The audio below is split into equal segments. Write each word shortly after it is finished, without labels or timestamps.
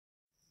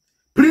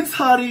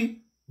Harry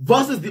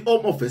versus the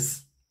Home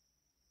Office.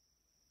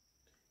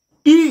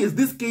 Is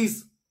this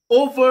case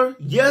over?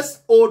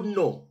 Yes or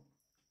no?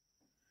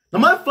 Now,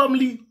 my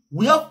family,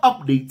 we have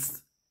updates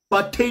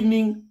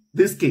pertaining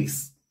this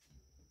case.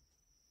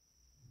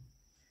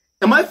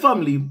 And my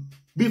family,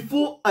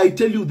 before I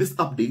tell you these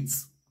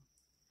updates,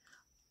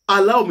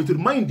 allow me to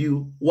remind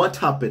you what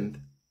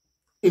happened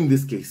in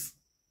this case.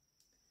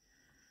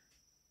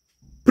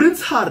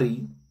 Prince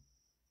Harry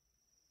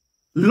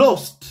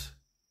lost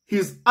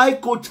his High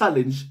Court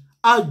challenge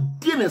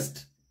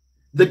against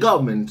the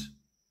government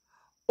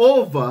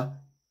over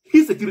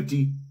his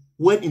security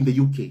when in the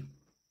UK.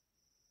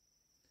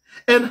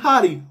 And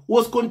Harry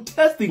was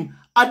contesting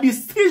a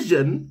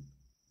decision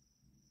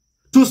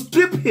to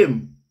strip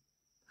him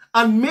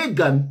and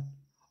Meghan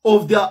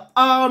of their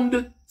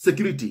armed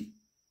security.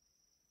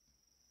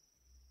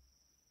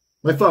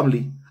 My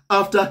family,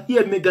 after he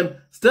and Meghan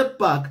stepped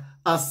back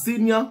as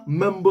senior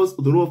members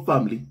of the royal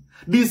family,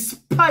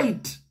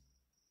 despite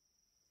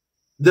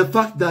the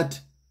fact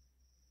that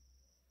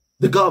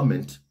the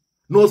government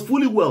knows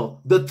fully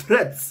well the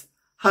threats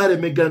Harry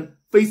and Meghan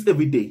face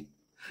every day,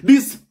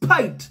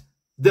 despite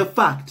the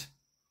fact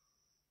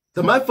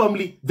that my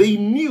family, they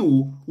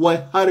knew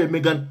why Harry and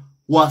Meghan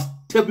was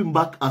stepping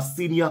back as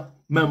senior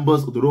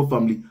members of the royal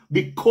family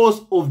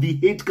because of the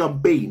hate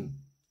campaign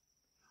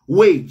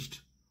waged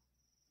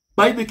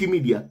by the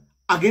media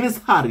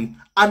against Harry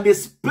and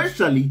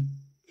especially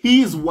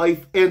his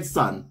wife and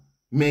son,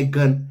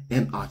 Meghan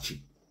and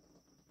Archie.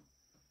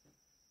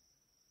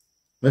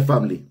 My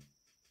family.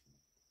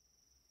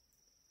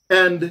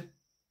 And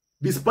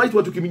despite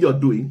what Wikimedia are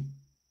doing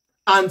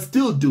and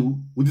still do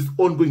with this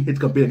ongoing hate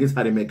campaign against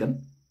Harry and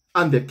Meghan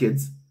and their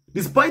kids,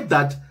 despite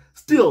that,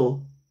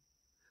 still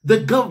the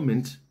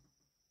government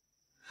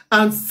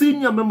and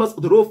senior members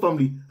of the royal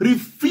family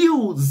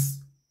refuse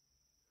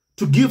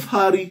to give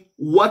Harry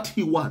what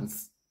he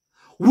wants,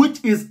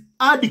 which is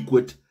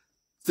adequate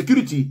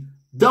security.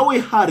 That way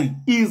Harry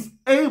is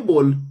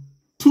able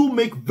to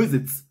make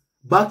visits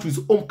back to his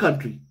home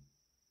country,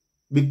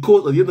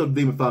 because at the end of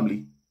the day, my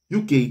family,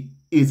 UK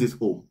is his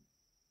home.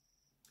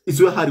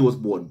 It's where Harry was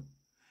born.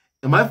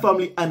 And my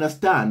family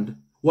understand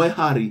why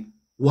Harry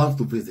wants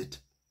to visit.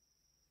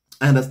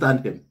 I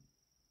understand him.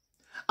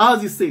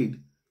 As he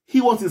said,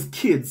 he wants his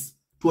kids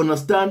to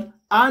understand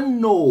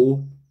and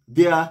know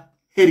their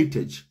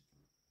heritage.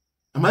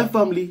 And my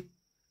family,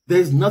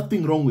 there's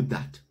nothing wrong with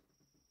that.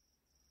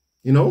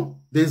 You know,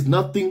 there's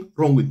nothing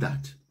wrong with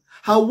that.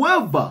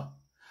 However,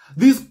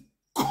 this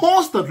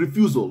constant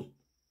refusal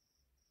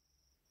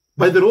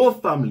by the royal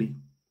family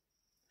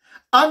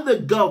and the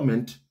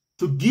government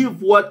to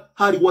give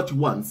Harry what he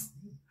wants,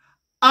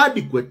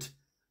 adequate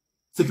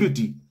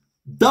security,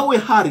 that way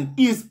Harry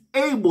is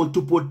able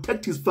to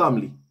protect his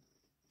family.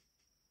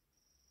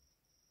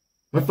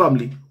 My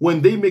family,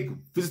 when they make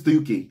visits to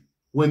the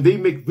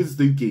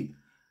UK,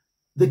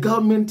 the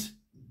government,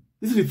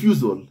 this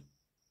refusal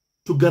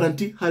to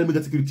guarantee Harry and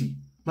Meghan security,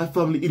 my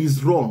family, it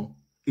is wrong,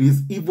 it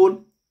is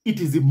evil, it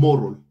is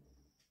immoral.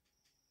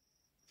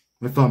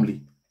 My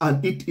family,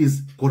 and it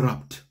is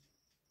corrupt.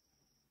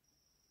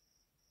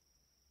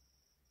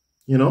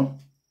 You know?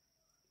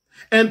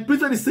 And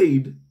Prince Harry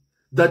said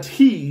that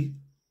he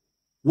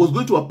was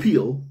going to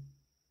appeal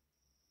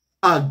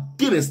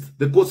against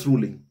the court's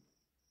ruling,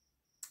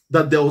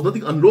 that there was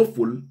nothing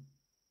unlawful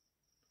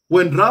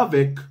when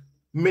Ravek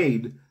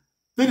made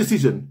the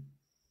decision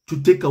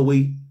to take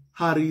away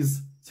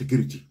Harry's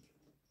security.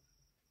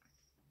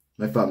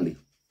 My family.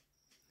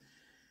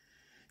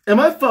 And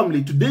my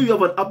family, today we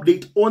have an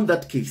update on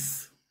that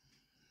case.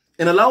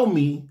 And allow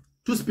me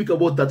to speak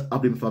about that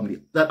update,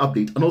 family, that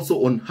update, and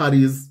also on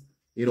Harry's,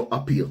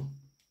 appeal.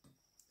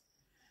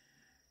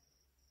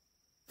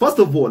 First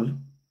of all,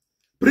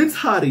 Prince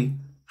Harry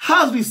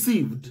has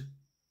received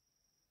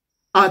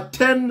a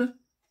 10%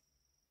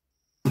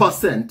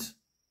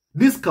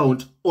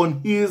 discount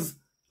on his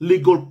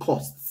legal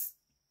costs.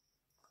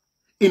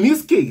 In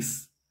his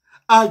case,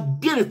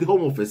 against the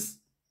Home Office,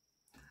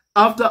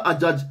 after a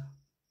judge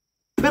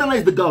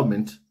penalized the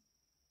government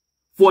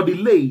for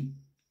delay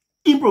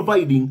in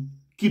providing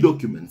key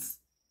documents.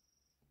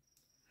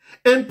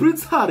 And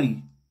Prince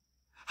Harry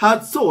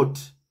had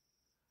sought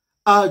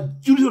a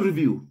judicial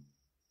review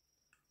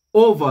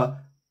over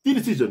the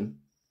decision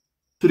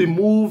to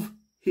remove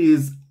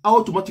his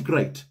automatic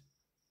right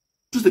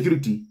to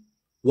security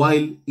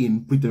while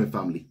in Britain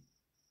family,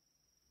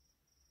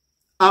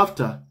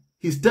 after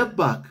he stepped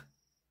back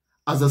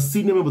as a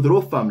senior member of the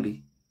royal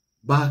family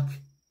back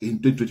in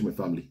 2020, my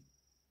family.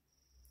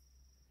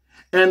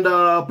 And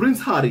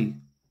Prince Harry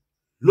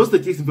lost the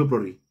case in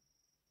February.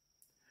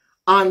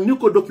 And new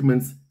court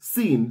documents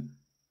seen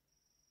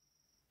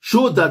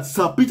show that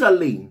Sir Peter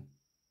Lane,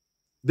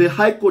 the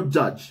High Court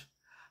judge,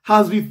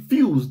 has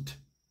refused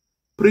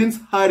Prince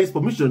Harry's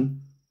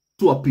permission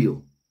to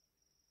appeal.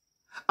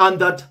 And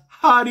that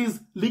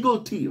Harry's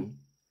legal team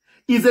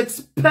is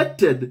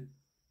expected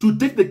to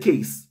take the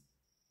case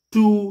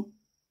to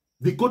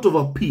the Court of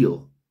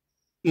Appeal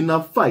in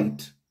a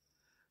fight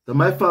that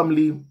my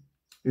family,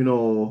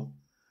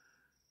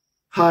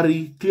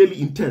 Harry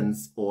clearly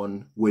intends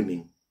on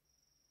winning.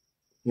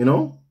 You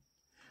know,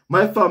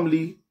 my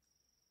family,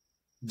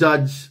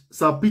 Judge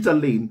Sir Peter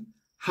Lane,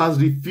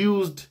 has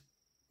refused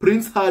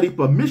Prince Harry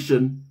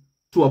permission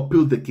to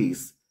appeal the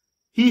case.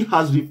 He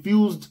has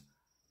refused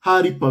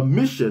Harry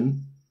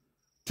permission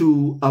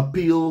to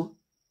appeal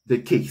the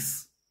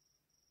case.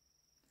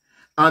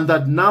 And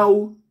that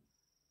now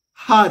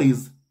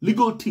Harry's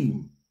legal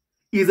team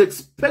is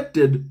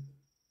expected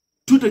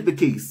to take the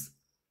case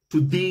to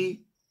the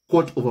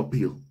Court of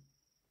Appeal.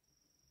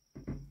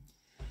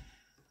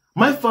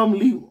 My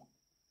family,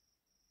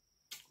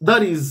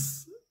 that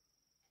is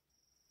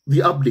the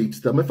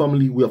update that my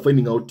family, we are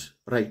finding out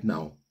right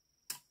now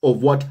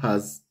of what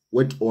has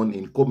went on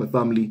in court, my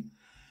family,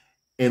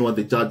 and what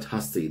the judge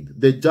has said.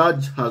 The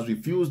judge has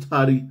refused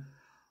Harry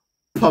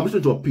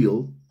permission to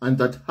appeal, and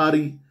that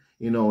Harry,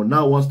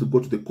 now wants to go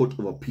to the Court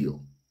of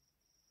Appeal.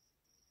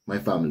 My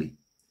family.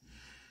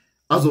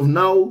 As of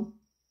now,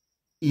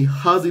 he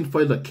hasn't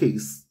filed a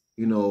case,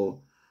 to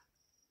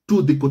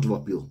the Court of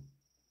Appeal.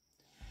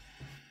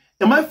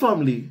 And my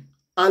family,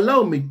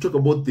 allow me to talk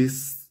about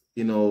this,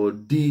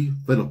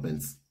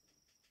 developments.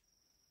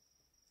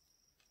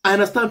 I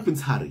understand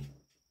Prince Harry.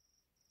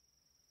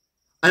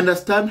 I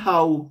understand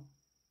how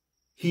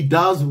he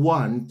does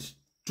want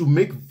to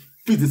make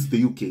visits to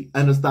the UK.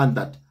 I understand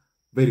that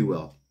very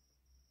well.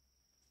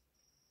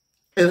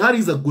 And Harry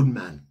is a good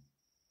man.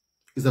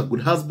 He's a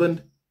good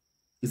husband.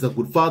 He's a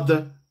good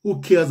father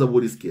who cares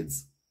about his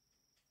kids.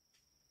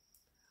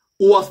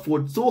 Who has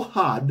fought so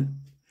hard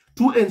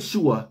to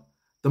ensure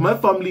that my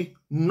family,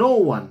 no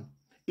one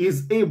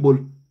is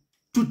able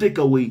to take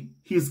away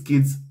his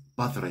kids'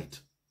 birthright.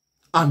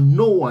 And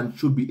no one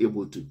should be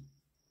able to.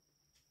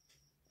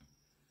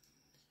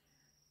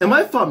 And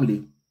my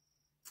family,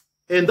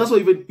 and that's why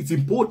even it's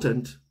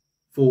important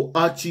for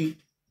Archie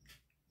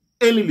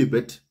and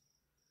Lilibet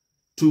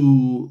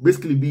to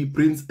basically be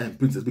prince and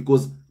princess,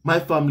 because my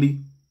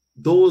family,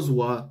 those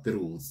were the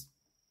rules.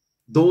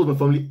 Those, my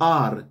family,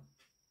 are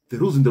the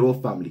rules in the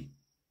royal family.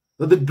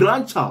 That the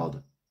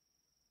grandchild,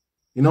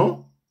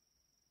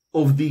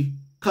 of the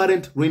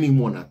current reigning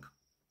monarch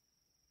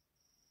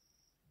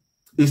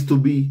is to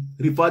be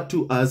referred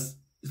to as,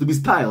 is to be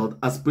styled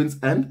as prince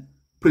and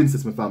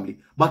princess, my family.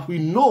 But we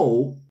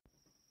know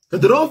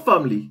that the royal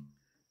family,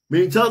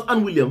 meaning Charles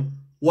and William,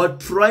 were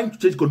trying to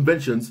change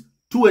conventions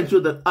to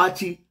ensure that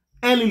Archie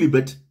and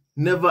Lilibet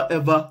never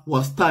ever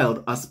was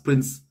styled as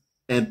prince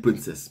and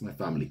princess, my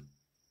family.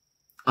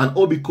 And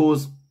all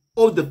because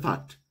of the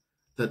fact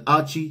that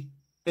Archie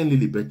and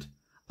Lilibet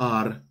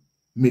are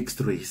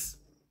mixed race.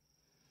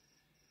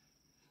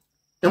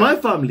 In my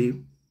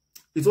family,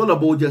 it's all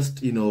about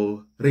just,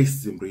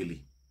 racism,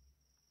 really.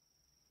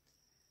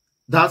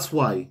 That's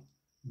why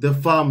the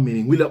farm,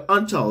 meaning William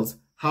and Charles,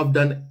 have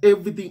done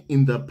everything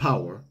in their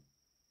power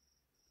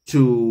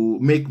to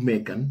make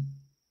Meghan,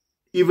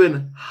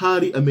 even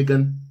Harry and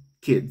Meghan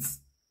kids,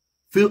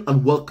 feel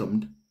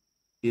unwelcomed,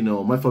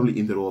 my family,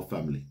 in the royal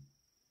family.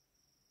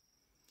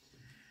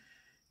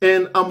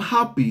 And I'm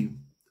happy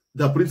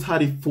that Prince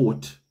Harry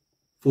fought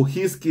for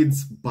his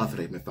kids'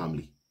 birthright, my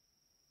family,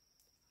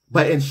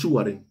 by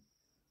ensuring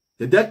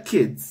that their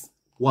kids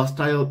were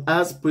styled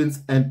as prince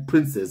and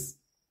princess,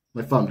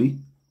 my family,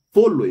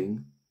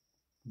 following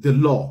the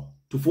law,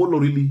 to follow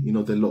really,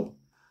 the law,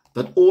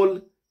 that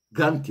all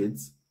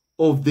grandkids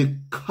of the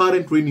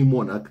current reigning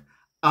monarch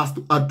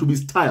are to be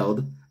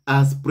styled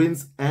as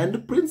prince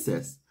and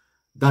princess.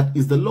 That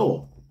is the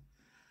law.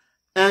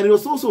 And it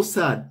was also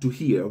sad to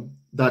hear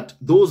that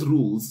those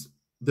rules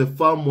the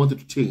farm wanted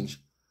to change,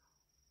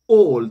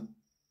 all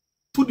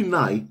to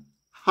deny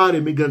Harry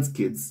and Meghan's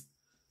kids,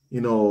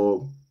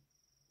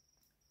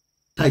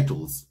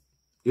 titles.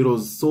 It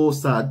was so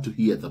sad to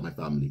hear that, my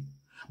family.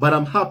 But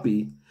I'm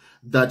happy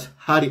that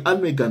Harry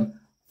and Meghan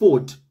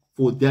fought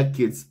for their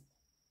kids'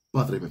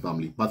 birthright, my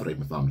family.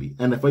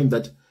 And I find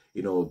that,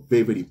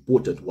 very, very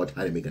important what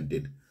Harry and Meghan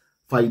did.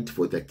 Fight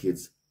for their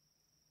kids'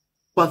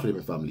 birthright,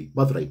 my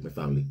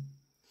family.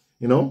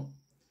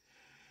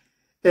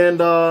 And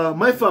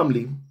my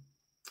family,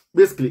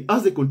 basically,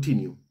 as they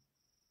continue,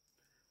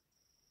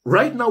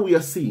 right now we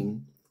are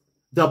seeing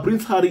that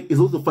Prince Harry is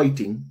also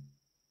fighting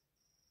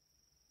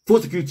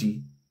for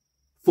security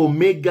for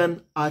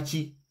Meghan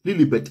Archie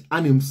Lilibet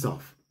and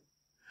himself.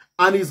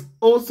 And he's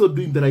also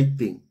doing the right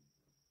thing.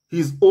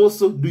 He's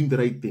also doing the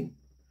right thing.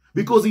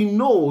 Because he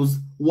knows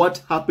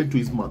what happened to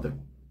his mother.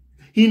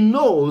 He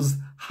knows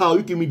how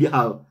UK media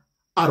are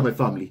my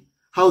family,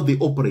 how they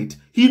operate.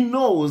 He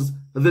knows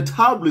that the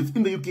tabloids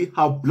in the UK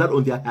have blood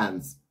on their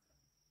hands.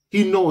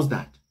 He knows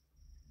that.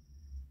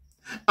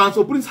 And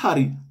so Prince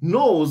Harry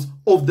knows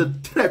of the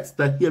threats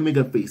that he and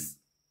Meghan face.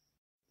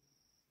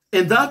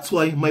 And that's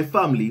why my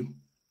family,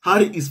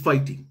 Harry is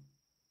fighting.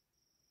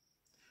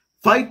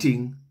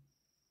 Fighting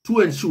to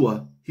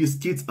ensure his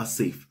kids are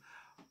safe.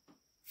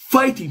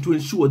 Fighting to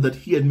ensure that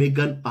he and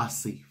Meghan are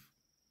safe.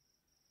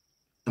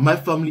 And my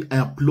family, I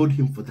applaud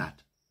him for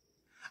that.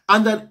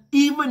 And that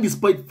even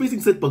despite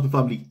facing setbacks in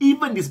family,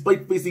 even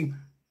despite facing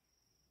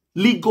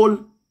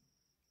legal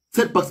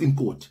setbacks in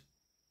court,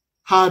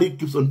 Harry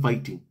keeps on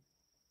fighting.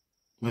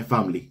 My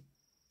family.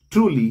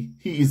 Truly,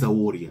 he is a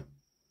warrior.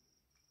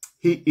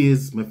 He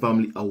is, my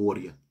family, a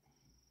warrior.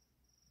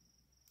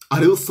 A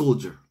real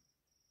soldier.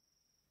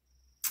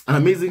 An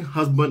amazing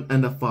husband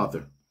and a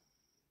father.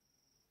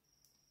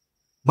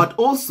 But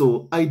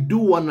also, I do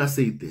want to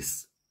say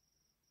this.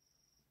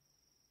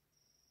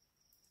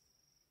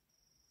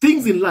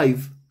 Things in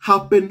life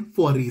happen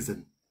for a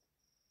reason.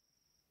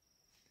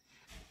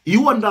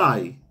 You and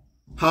I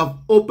have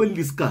openly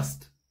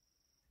discussed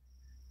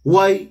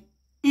why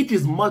it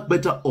is much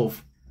better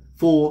off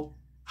for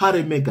Harry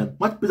and Meghan,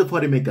 much better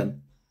for Harry and Meghan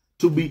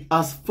to be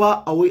as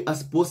far away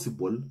as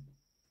possible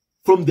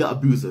from their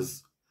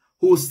abusers,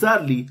 who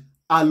sadly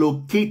are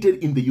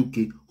located in the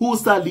UK, who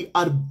sadly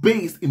are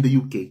based in the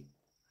UK,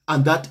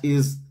 and that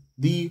is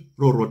the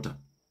Rorota.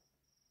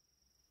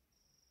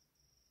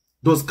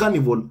 Those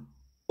carnival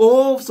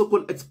of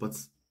so-called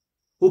experts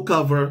who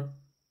cover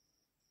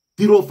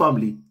the royal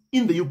family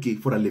in the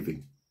UK for a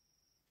living.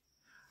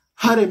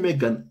 Harry and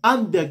Meghan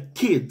and their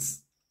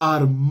kids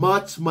are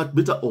much, much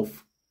better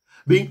off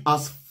being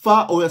as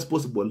far away as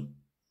possible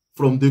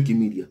from the UK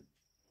media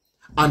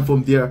and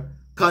from their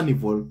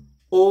carnival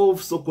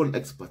of so-called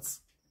experts.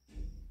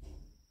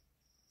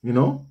 You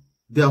know,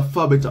 they are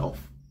far better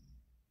off.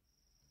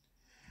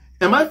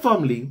 And my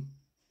family,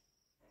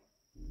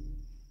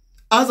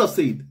 as I've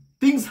said,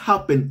 things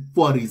happen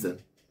for a reason.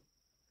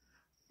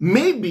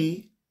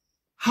 Maybe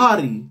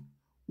Harry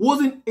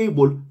wasn't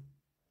able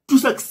to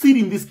succeed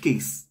in this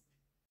case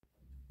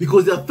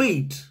because their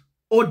fate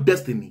or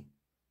destiny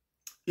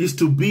is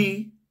to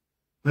be,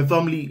 my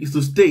family, is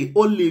to stay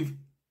or live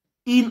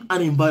in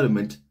an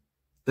environment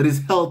that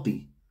is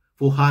healthy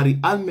for Harry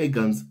and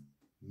Meghan's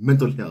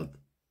mental health,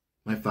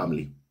 my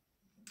family.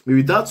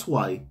 Maybe that's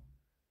why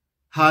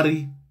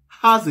Harry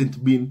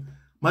hasn't been,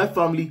 my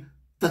family,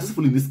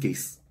 successful in this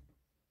case.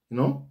 You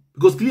know?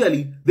 Because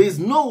clearly, there is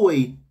no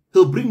way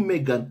he'll bring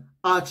Meghan,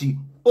 Archie,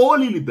 or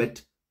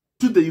Lilibet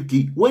to the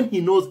UK when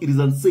he knows it is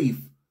unsafe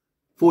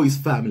for his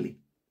family.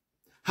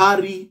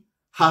 Harry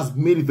has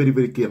made it very,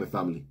 very clear, my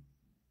family.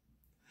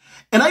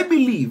 And I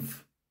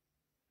believe,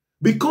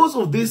 because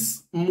of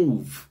this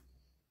move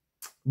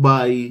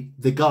by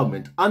the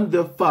government and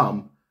the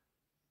firm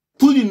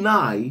to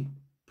deny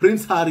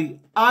Prince Harry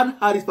and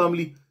Harry's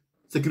family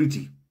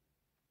security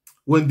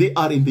when they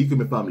are in the UK,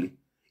 my family,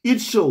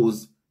 it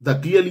shows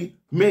that clearly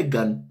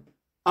Meghan,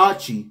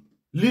 Archie,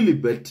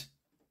 Lilibet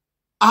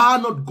are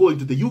not going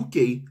to the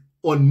UK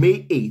on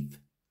May 8th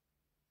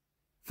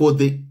for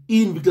the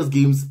Invictus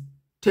Games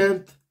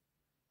 10th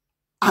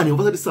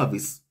anniversary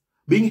service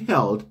being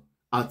held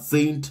at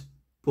St.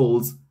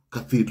 Paul's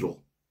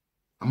Cathedral.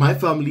 And my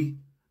family,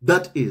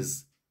 that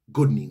is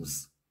good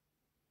news.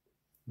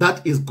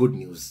 That is good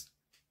news.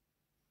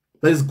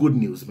 That is good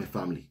news, my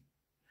family.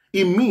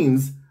 It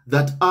means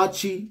that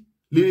Archie,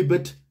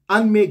 Lilibet,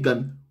 and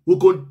Meghan will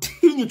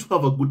continue to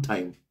have a good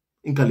time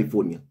in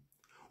California.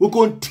 Will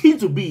continue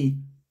to be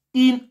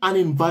in an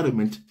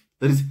environment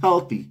that is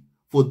healthy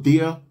for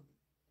their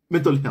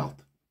mental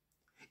health.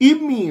 It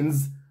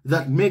means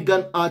that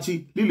Meghan,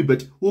 Archie,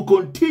 Lilibet will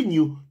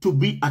continue to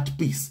be at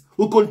peace,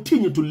 will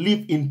continue to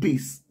live in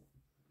peace.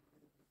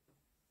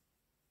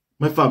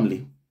 My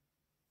family.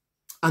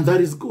 And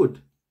that is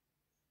good.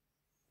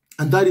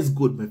 And that is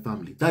good, my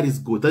family. That is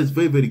good. That is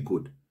very, very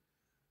good.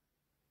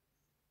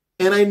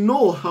 And I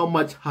know how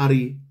much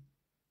Harry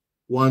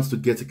wants to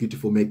get security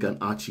for Meghan,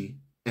 Archie,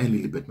 and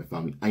Lilibet, my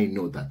family. I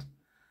know that.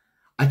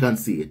 I can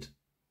see it.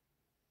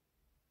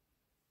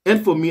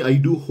 And for me, I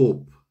do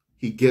hope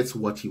he gets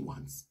what he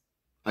wants.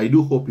 I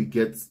do hope he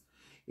gets,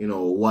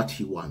 what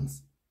he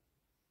wants.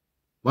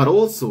 But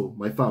also,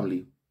 my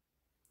family,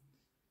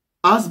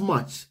 as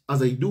much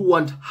as I do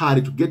want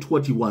Harry to get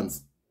what he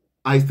wants,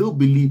 I still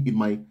believe in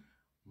my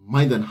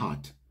mind and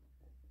heart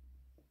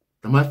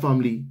that my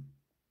family,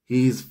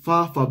 he is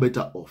far, far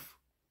better off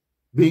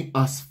being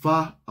as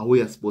far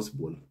away as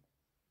possible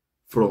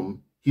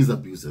from his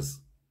abusers.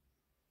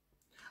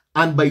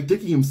 And by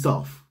taking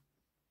himself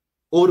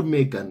or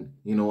Meghan,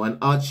 and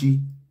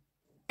Archie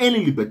and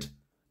Lilibet,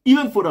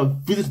 even for a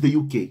visit to the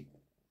UK,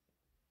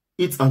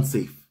 it's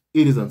unsafe.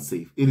 It is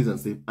unsafe. It is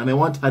unsafe. And I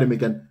want Harry and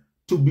Meghan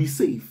to be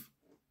safe.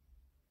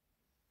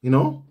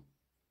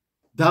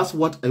 That's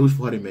what I wish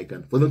for Harry and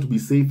Meghan. For them to be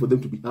safe, for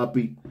them to be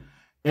happy,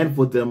 and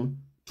for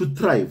them to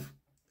thrive.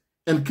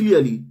 And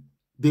clearly,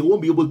 they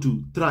won't be able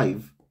to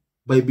thrive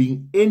by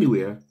being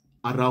anywhere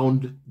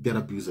around their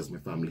abusers, my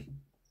family.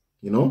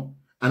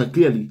 And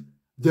clearly,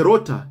 the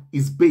Rota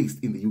is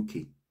based in the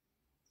UK.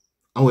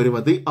 And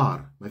wherever they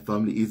are, my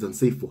family is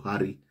unsafe for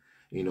Harry,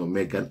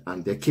 Meghan,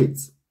 and their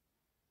kids.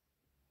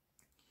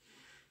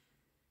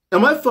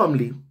 And my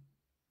family,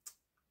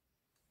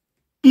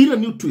 in a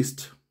new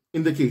twist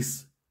in the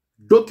case,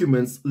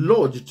 documents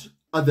lodged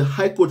at the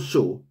High Court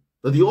show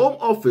that the Home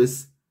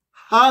Office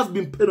has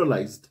been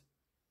penalized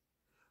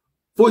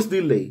for its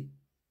delay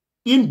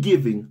in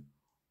giving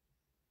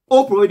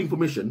or providing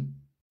information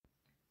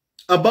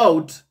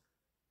about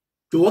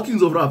the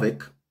workings of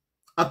RAVEC,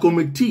 a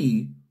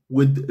committee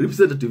with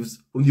representatives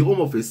from the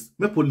Home Office,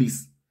 Met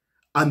Police,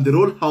 and the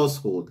royal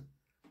household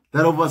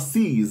that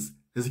oversees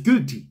the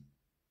security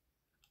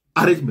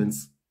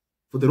arrangements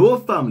for the royal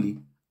family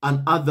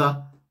and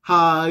other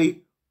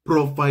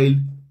high-profile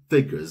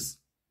figures,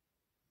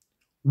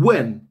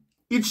 when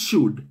it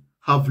should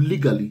have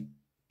legally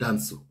done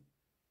so.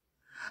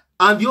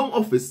 And the Home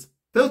Office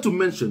failed to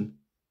mention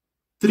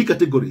 3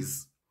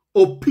 categories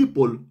of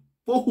people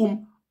for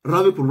whom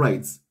Ravi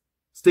provides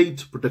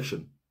state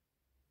protection,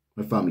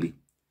 my family.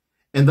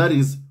 And that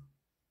is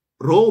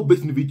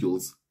royal-based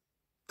individuals,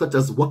 such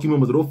as working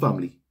members of the royal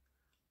family,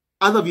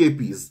 other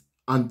VIPs,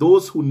 and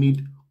those who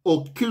need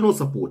occasional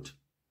support.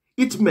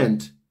 It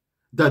meant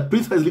that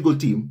Prince Harry's legal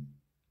team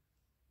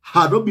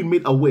had not been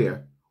made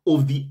aware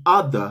of the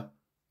other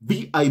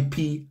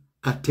VIP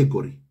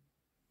category,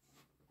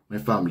 my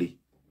family.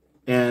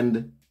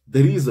 And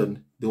the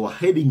reason they were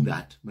hiding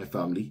that, my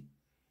family,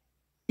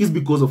 is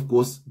because, of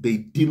course, they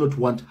did not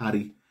want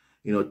Harry,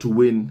 to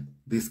win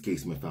this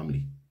case, my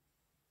family.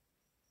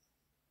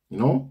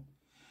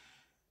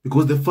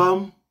 Because the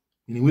firm,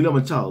 William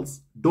and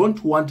Charles,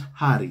 don't want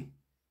Harry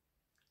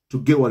to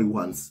get what he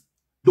wants.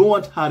 Don't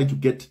want Harry to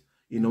get,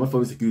 my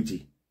family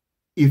security,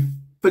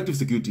 effective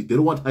security. They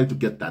don't want Harry to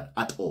get that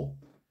at all.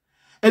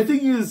 And the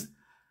thing is,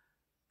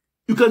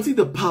 you can see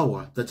the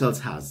power that Charles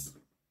has.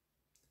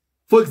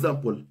 For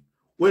example,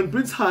 when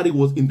Prince Harry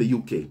was in the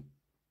UK,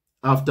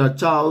 after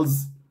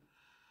Charles,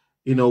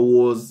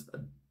 was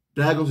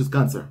diagnosed with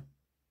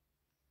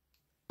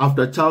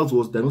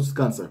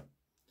cancer,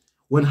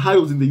 when Harry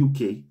was in the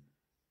UK,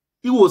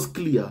 it was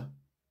clear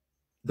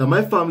that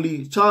my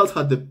family, Charles,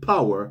 had the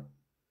power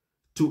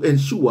to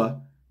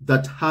ensure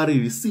that Harry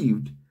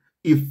received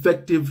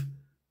effective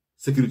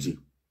security.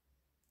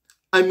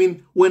 I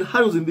mean, when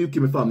Harry was in the UK,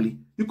 my family,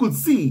 you could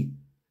see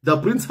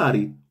that Prince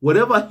Harry,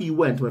 wherever he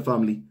went, my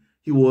family,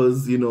 he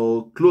was,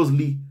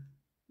 closely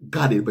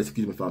guarded by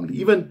security, my family.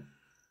 Even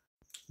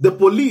the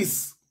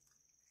police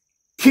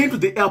came to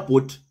the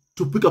airport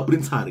to pick up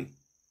Prince Harry,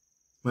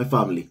 my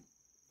family,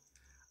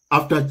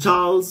 after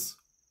Charles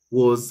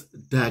was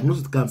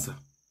diagnosed with cancer.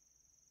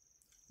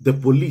 The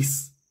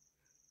police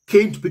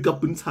came to pick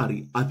up Prince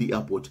Harry at the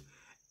airport,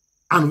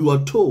 and we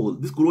were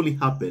told this could only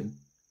happen,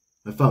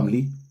 my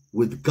family,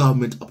 with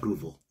government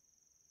approval.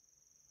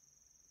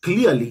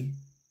 Clearly,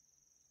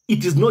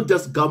 it is not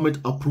just government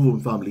approval,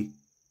 my family,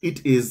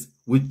 it is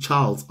with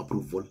Charles'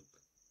 approval.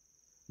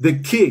 The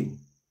king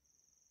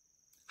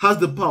has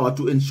the power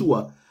to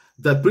ensure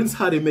that Prince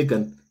Harry and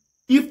Meghan,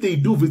 if they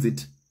do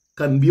visit,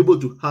 can be able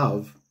to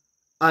have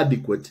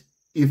adequate,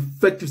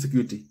 effective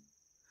security,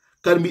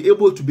 can be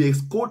able to be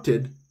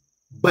escorted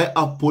by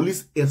a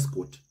police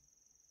escort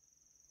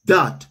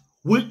that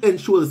will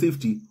ensure the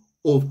safety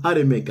of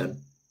Harry and Meghan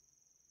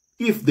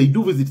if they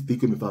do visit the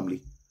UK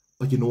family.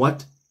 But you know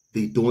what?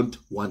 They don't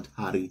want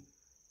Harry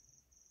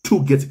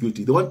to get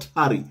security. They want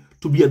Harry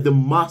to be at the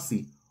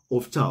mercy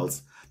of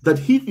Charles. That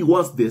if he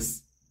wants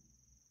this,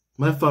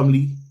 my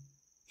family,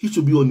 he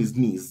should be on his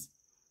knees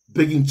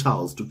begging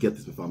Charles to get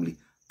this, my family.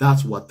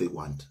 That's what they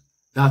want.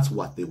 That's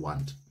what they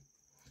want.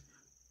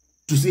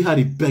 To see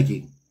Harry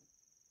begging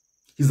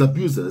his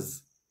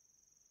abusers,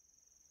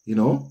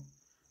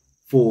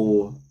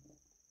 for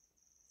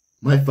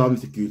my family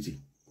security.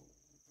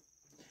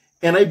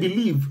 And I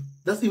believe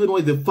that's even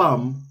why the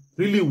firm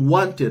really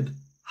wanted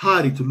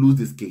Harry to lose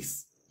this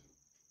case.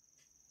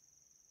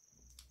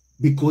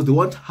 Because they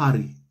want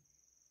Harry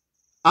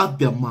at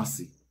their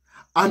mercy.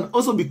 And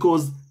also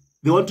because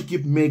they want to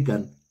keep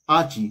Meghan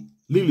Archie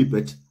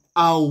Lilibet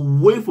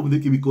away from the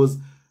UK, because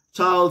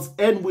Charles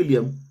and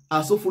William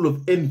are so full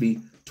of envy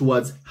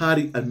towards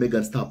Harry and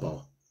Meghan's star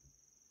power.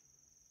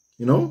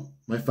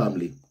 My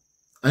family.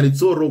 And it's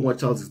so wrong what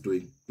Charles is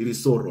doing. It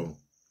is so wrong.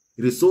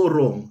 It is so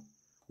wrong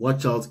what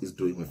Charles is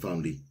doing, my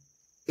family.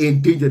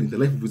 Endangering the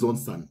life of his own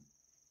son.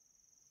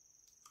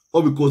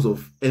 All because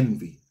of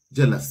envy,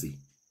 jealousy,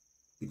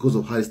 because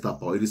of Harry's star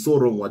power. It is so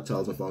wrong what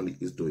Charles, my family,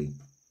 is doing.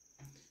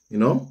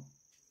 And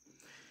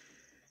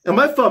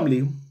my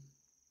family,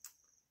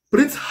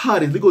 Prince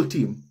Harry's legal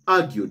team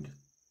argued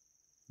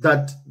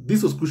that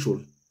this was crucial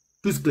to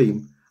his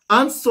claim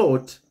and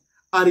sought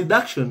a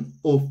reduction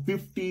of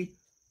 50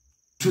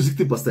 to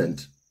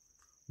 60%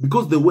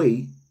 because the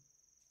way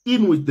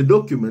in which the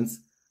documents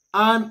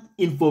and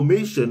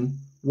information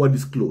were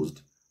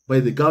disclosed by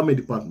the government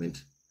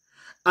department.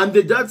 And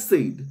the judge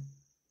said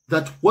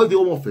that while the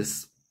Home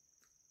Office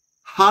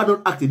had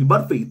not acted in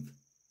bad faith,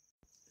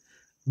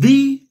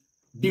 the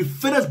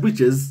defendant's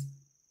breaches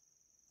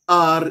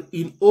are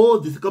in all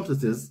the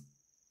circumstances,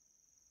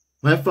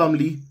 my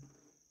family,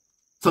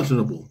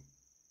 sanctionable.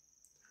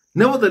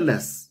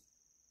 Nevertheless,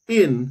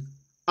 in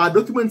a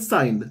document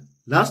signed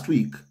last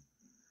week,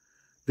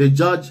 the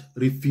judge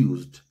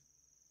refused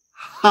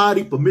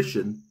Harry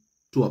permission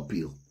to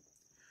appeal.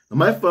 Now,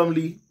 my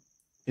family,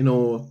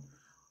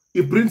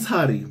 if Prince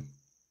Harry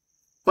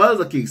files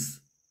a case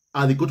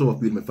at the Court of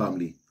Appeal, my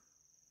family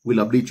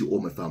will update you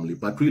all, my family.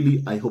 But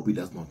really, I hope he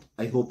does not.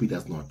 I hope he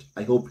does not.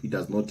 I hope he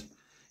does not,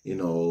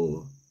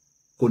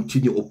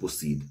 continue or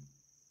proceed.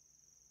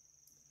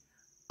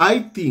 I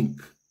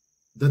think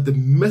that the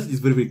message is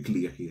very, very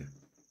clear here.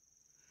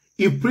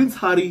 If Prince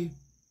Harry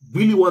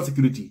really wants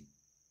security,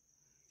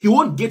 he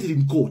won't get it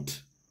in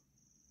court.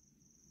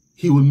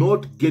 He will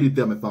not get it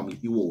there, my family.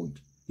 He won't.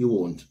 He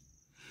won't.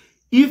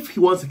 If he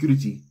wants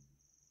security,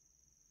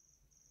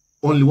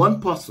 only one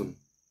person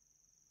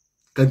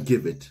can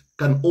give it,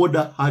 can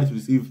order Harry to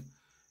receive,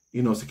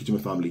 security, my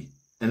family,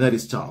 and that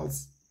is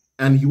Charles.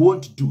 And he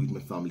won't do it, my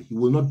family. He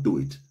will not do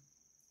it.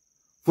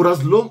 For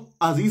as long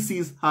as he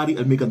sees Harry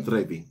and Meghan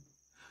thriving,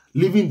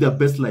 living their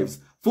best lives,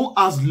 for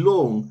as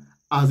long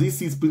as he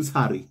sees Prince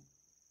Harry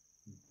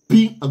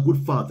being a good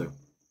father,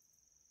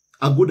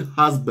 a good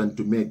husband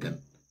to Meghan,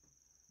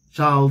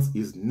 Charles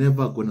is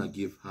never going to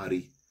give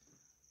Harry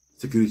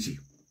security.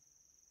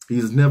 He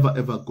is never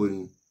ever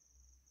going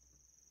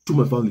to,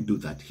 my family, do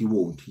that. He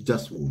won't. He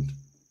just won't.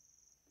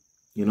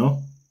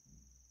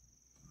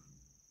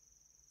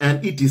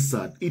 And it is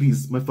sad. It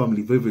is, my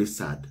family, very, very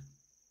sad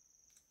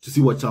to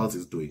see what Charles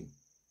is doing.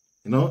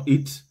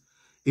 It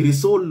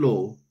is so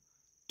low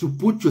to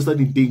put your son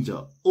in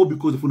danger, all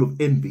because you're full of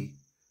envy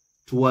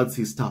towards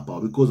his star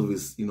power, because of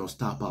his,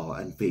 star power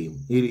and fame.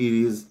 It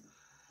is,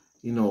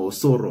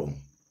 so wrong.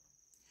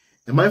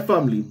 And my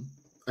family,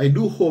 I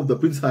do hope that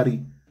Prince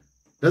Harry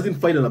doesn't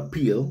find an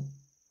appeal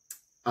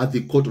at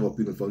the Court of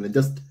Appeal, my family, and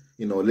just,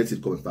 lets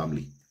it go, my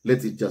family.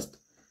 Let it just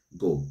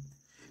go.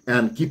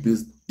 And keep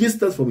his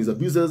distance from his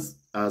abusers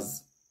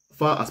as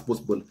far as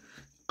possible,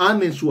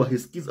 and ensure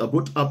his kids are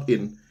brought up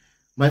in,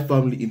 my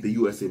family, in the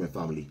USA, my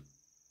family.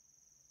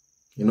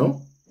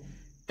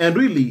 And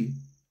really,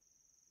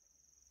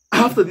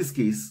 after this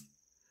case,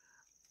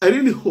 I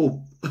really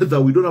hope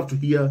that we don't have to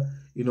hear,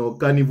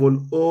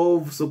 carnival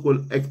of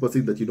so-called experts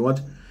saying that, you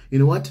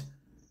know what,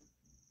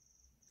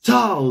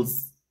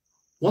 Charles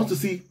wants to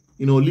see,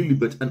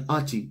 Lilibet and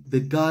Archie. The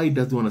guy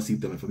doesn't want to see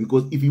them,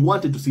 because if he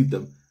wanted to see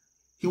them,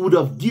 he would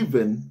have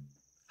given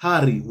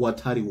Harry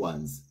what Harry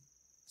wants,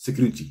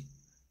 security.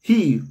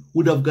 He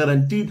would have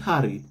guaranteed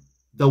Harry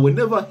that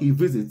whenever he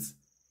visits,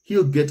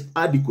 he'll get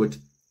adequate,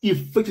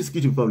 effective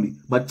security family.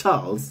 But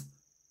Charles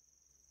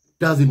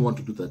doesn't want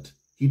to do that.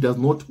 He does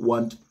not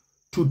want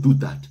to do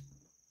that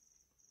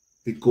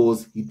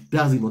because he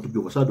doesn't want to be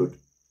overshadowed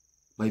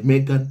by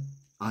Meghan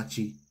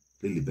Archie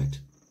Lilibet.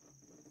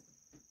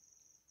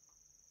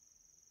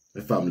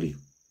 My family,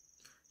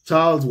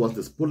 Charles wants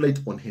the spotlight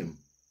on him,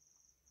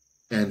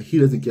 and he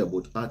doesn't care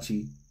about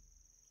Archie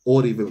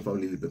or even my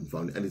family, Lilibet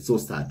family, and it's so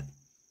sad,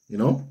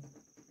 And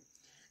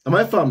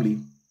my family,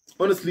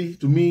 honestly,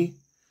 to me,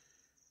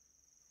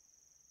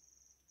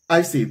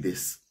 I say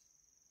this: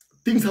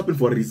 things happen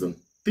for a reason.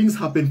 Things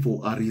happen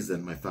for a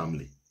reason, my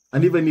family.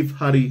 And even if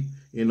Harry,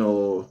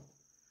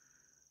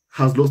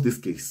 has lost this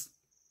case,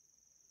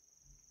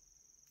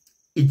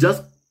 it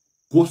just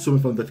goes to my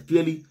family that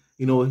clearly,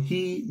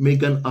 he,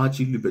 Meghan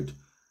Archie Lilibet,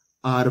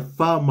 are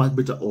far much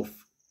better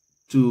off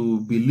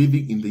to be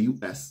living in the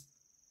US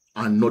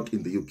and not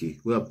in the UK,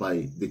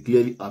 whereby they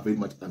clearly are very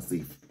much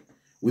unsafe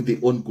with the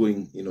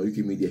ongoing, UK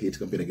media hate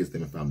campaign against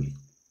them and family.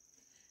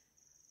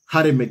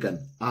 Harry and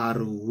Meghan are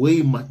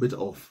way much better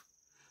off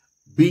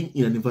being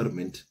in an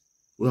environment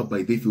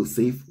whereby they feel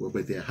safe,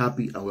 whereby they are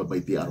happy, and whereby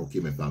they are okay,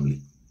 my family.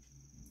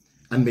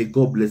 And may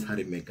God bless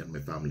Harry and Meghan, my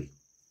family.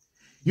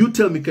 You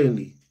tell me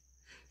kindly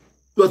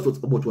your thoughts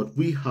about what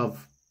we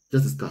have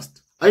just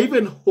discussed. I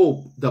even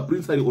hope that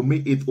Prince Harry on May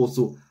 8th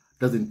also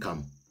doesn't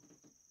come.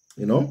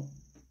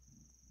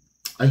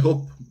 I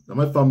hope that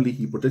my family,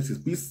 he protects his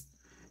peace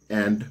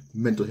and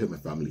mental health, my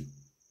family.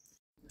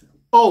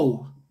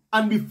 Oh,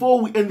 and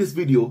before we end this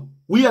video,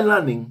 we are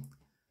learning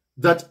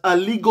that a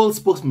legal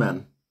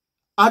spokesman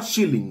at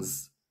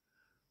Shillings,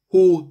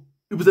 who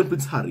represents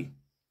Prince Harry,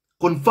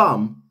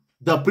 confirmed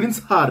that Prince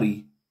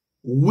Harry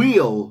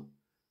will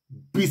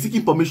be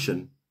seeking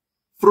permission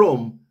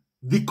from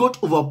the Court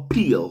of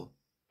Appeal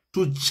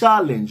to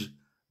challenge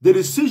the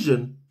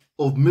decision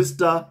of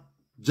Mr.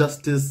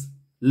 Justice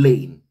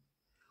Lane.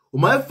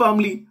 My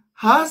family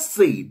has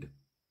said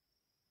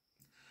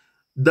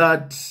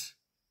that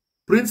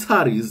Prince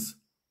Harry's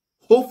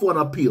hope for an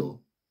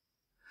appeal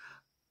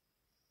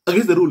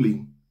against the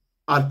ruling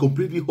are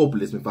completely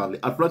hopeless, my family,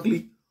 are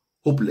frankly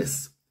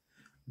hopeless.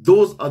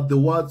 Those are the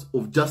words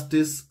of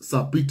Justice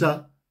Sir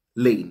Peter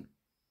Lane,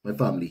 my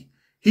family.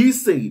 He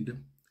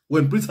said,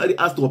 when Prince Harry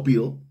asked to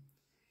appeal,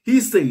 he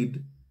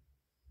said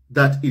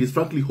that it is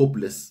frankly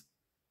hopeless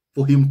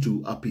for him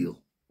to appeal.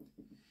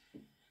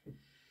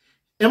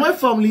 And my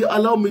family,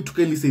 allow me to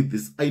kindly say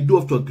this. I do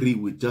have to agree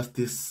with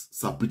Justice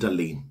Sir Peter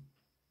Lane.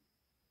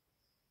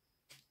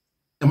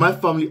 And my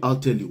family, I'll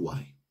tell you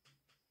why.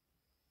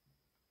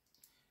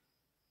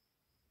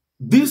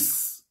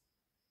 This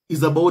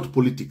is about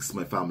politics,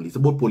 my family. It's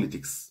about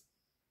politics.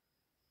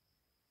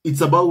 It's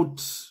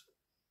about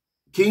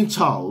King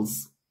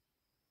Charles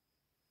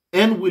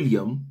and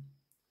William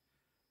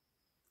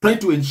trying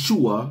to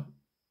ensure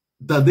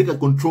that they can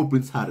control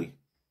Prince Harry,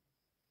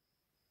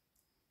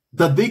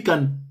 that they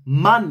can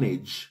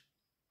manage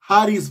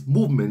Harry's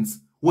movements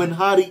when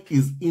Harry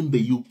is in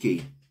the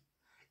UK.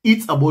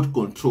 It's about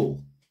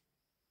control.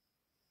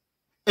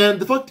 And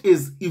the fact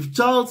is, if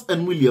Charles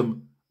and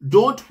William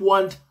don't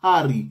want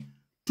Harry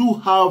to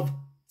have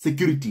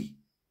security,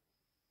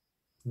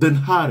 then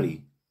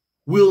Harry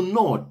will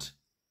not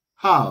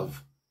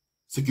have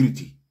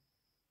security.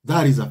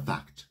 That is a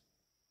fact.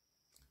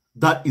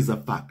 That is a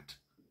fact.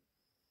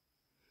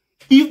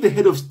 If the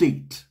head of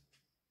state,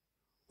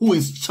 who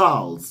is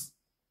Charles,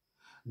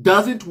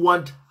 doesn't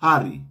want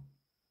Harry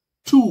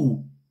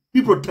to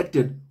be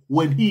protected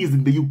when he is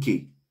in the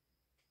UK,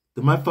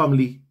 then my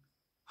family,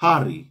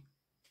 Harry,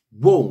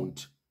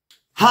 won't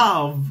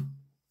have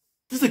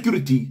the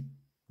security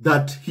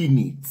that he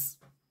needs.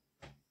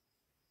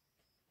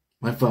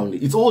 My family,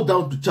 it's all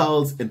down to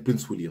Charles and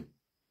Prince William.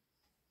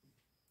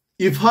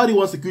 If Harry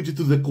wants security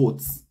through the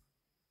courts,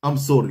 I'm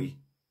sorry,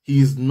 he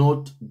is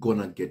not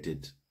gonna get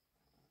it.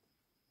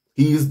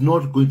 He is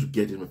not going to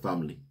get it, my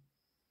family.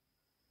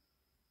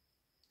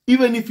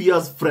 Even if he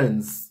has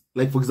friends,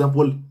 like for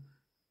example,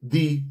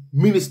 the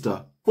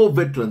Minister for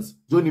Veterans,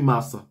 Johnny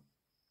Massa,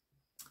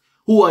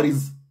 who are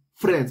his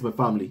friends, my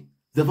family,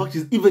 the fact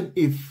is, even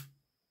if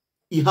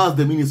he has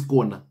them in his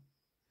corner,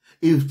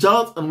 if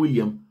Charles and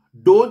William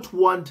don't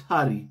want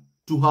Harry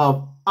to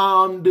have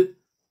armed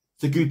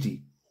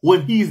security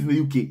when he is in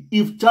the UK,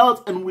 if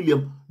Charles and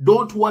William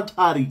don't want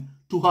Harry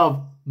to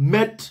have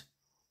Met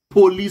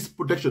Police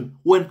protection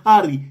when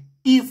Harry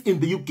is in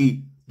the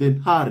UK,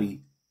 then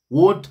Harry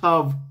won't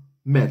have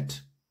Met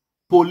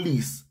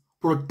Police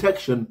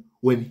protection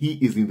when he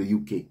is in the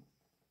UK.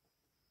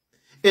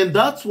 And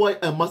that's why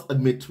I must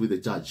admit with the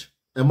judge.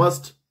 I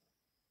must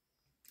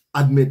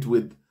admit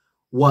with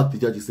what the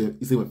judge is saying,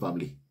 my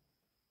family.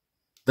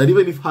 That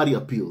even if Harry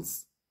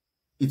appeals,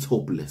 it's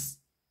hopeless.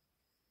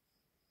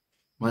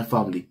 My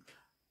family.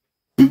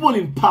 People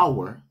in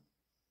power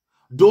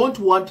don't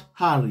want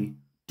Harry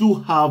to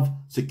have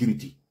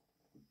security.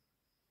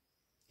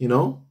 You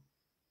know?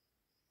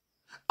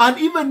 And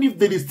even if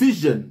the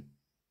decision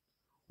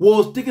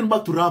was taken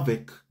back to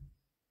Ravek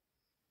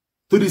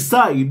to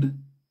decide,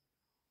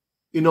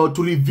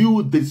 to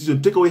review the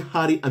decision, take away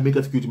Harry and make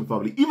a security, my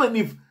family. Even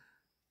if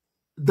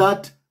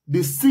that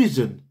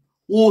decision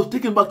was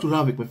taken back to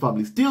Ravik, my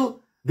family,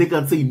 still they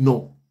can say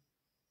no.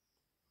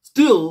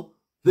 Still,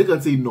 they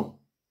can say no.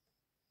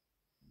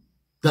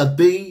 That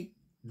they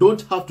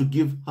don't have to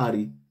give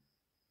Harry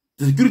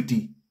the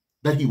security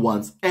that he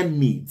wants and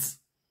needs.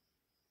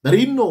 That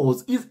he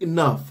knows is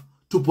enough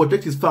to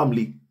protect his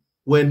family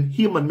when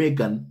him and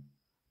Meghan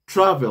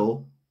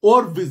travel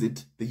or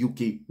visit the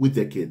UK with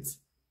their kids.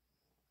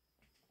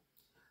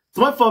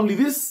 So my family,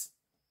 this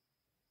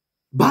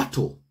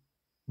battle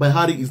by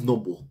Harry is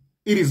noble.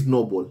 It is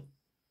noble.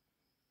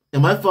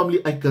 And my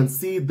family, I can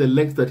see the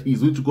lengths that he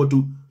is going to go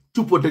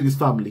to protect his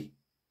family.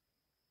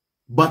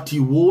 But he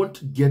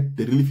won't get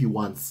the relief he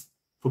wants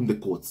from the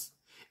courts.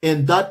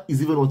 And that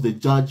is even what the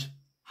judge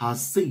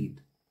has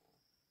said.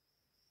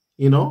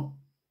 And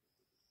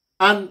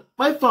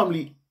my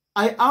family,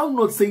 I am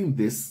not saying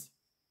this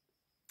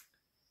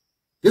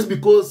just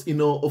because,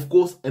 of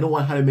course, I don't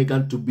want Harry and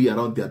Meghan to be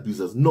around the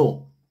abusers.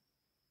 No.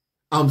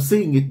 I'm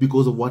saying it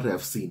because of what I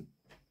have seen.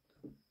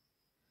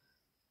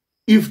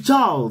 If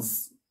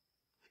Charles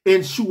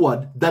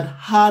ensured that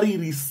Harry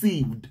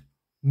received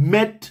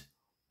Met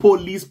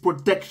Police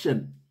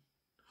protection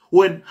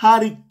when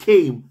Harry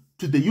came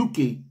to the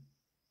UK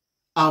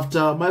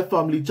after my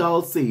family,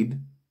 Charles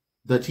said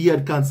that he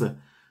had cancer,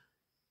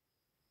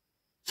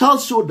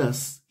 Charles showed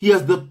us he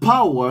has the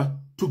power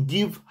to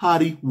give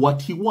Harry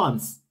what he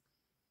wants.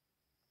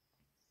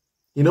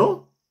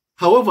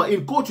 However,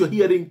 in court you're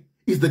hearing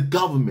is the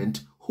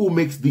government who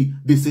makes the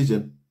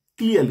decision.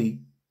 Clearly,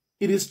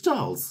 it is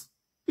Charles.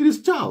 It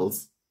is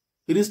Charles.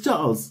 It is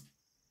Charles.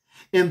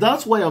 And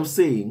that's why I'm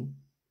saying,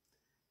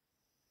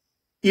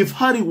 if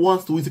Harry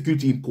wants to win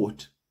security in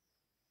court,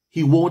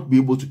 he won't be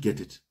able to get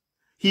it.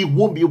 He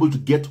won't be able to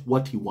get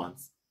what he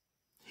wants.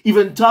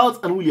 Even Charles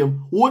and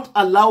William won't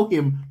allow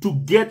him to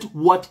get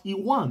what he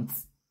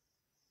wants.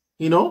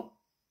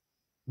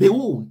 They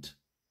won't.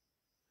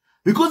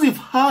 Because if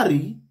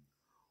Harry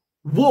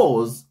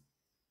was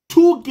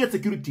to get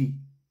security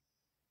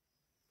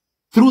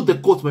through the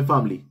court, my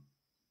family,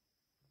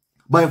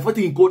 by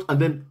fighting in court and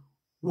then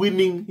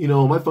winning,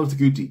 my family's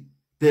security,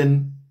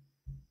 then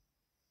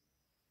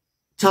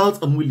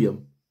Charles and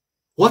William,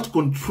 what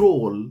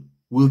control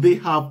will they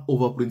have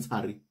over Prince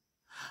Harry?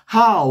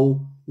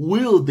 How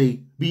will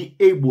they be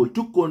able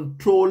to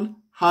control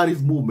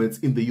Harry's movements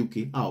in the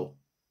UK? How?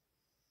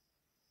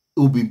 It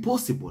will be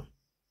impossible.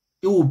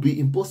 It will be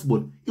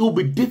impossible. It will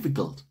be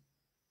difficult.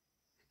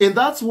 And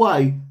that's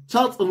why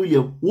Charles and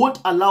William won't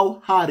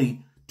allow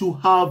Harry to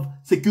have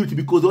security,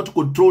 because they want to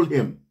control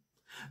him.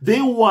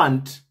 They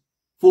want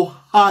for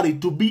Harry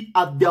to be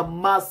at their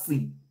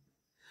mercy.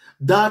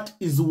 That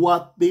is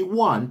what they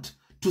want,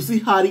 to see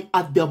Harry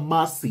at their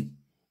mercy.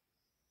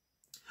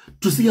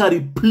 To see Harry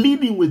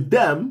pleading with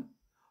them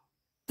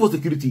for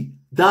security.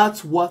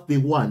 That's what they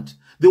want.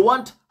 They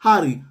want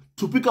Harry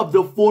to pick up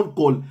the phone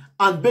call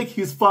and beg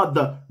his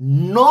father,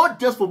 not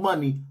just for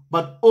money,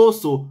 but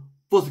also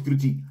for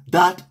security.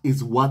 That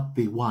is what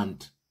they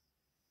want.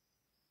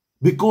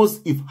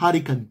 Because if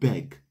Harry can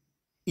beg,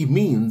 it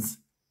means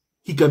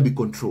he can be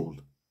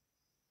controlled.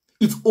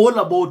 It's all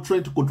about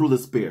trying to control the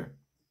spare.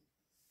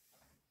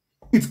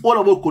 It's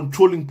all about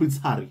controlling Prince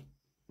Harry.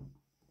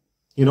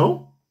 You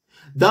know?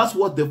 That's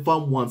what the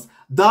farm wants.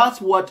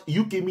 That's what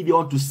UK media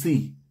want to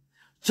see.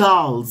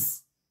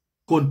 Charles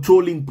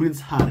controlling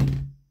Prince Harry.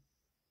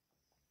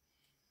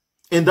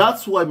 And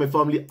that's why, my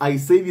family, I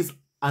say this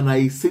and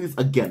I say this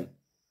again.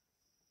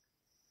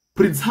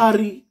 Prince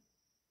Harry,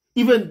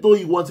 even though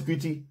he wants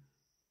security,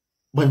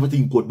 by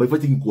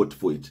fighting in court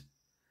for it,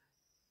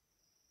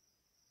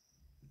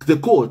 the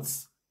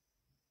courts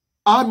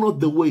are not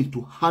the way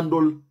to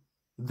handle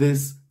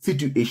this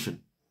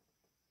situation.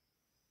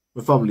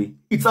 My family,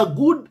 it's a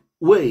good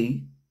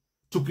way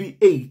to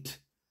create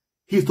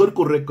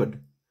historical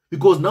record,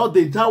 because now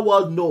the entire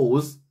world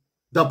knows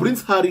that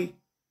Prince Harry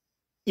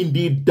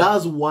indeed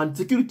does want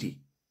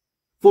security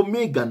for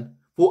Meghan,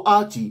 for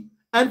Archie,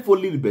 and for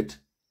Lilibet.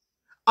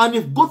 And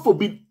if, God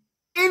forbid,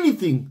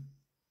 anything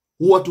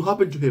were to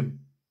happen to him,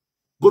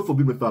 God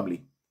forbid, my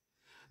family,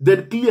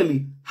 then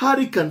clearly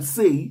Harry can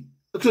say,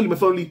 actually, my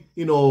family,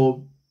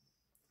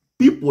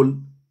 people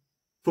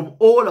from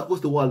all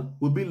across the world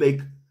will be like,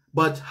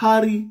 but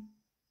Harry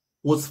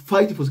was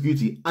fighting for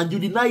security and you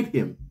denied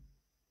him.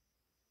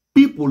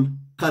 People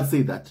can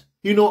say that.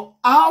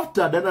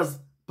 After Diana's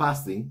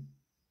passing,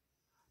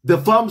 the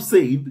farm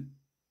said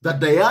that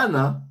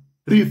Diana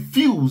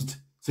refused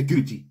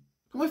security.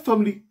 My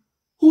family,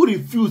 who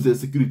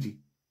refuses security?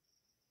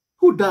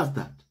 Who does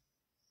that?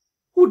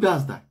 Who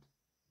does that?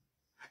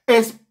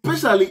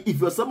 Especially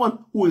if you're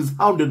someone who is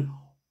hounded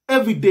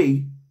every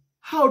day,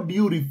 how do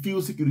you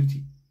refuse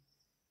security?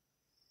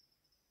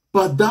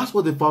 But that's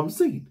what the farm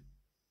said.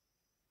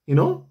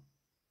 And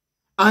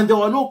there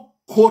were no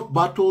court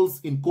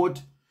battles in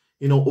court,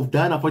 of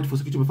Diana fighting for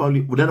security, my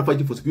family, with Diana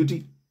fighting for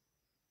security.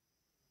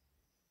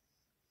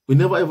 We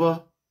never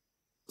ever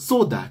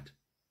saw that.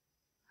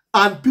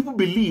 And people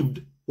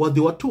believed what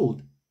they were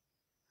told.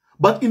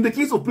 But in the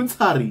case of Prince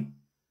Harry,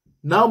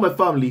 now, my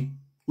family,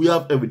 we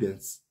have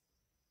evidence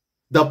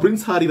that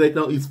Prince Harry right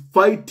now is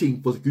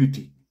fighting for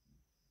security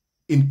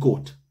in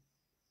court.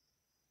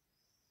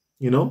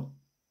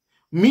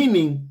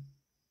 Meaning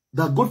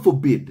that, God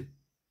forbid,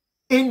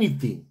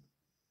 anything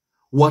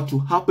were to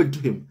happen to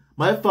him,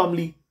 my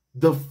family,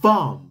 the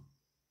farm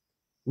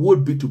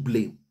would be to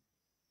blame.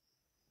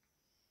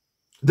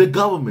 The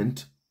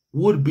government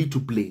would be to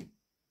blame.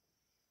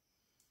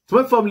 So,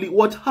 my family,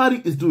 what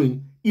Harry is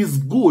doing is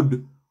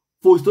good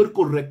for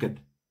historical record.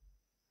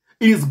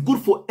 It is good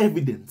for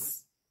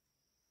evidence.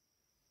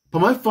 But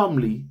my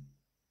family,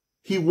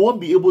 he won't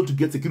be able to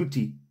get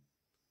security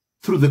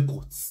through the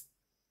courts.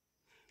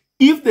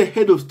 If the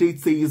head of state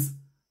says,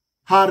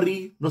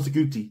 Harry, no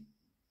security,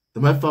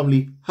 then my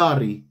family,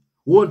 Harry,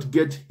 won't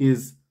get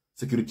his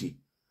security.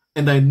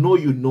 And I know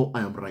I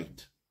am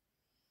right.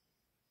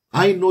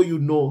 I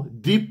know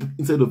deep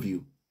inside of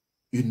you,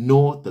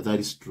 that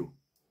is true.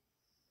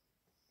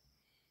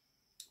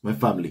 My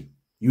family,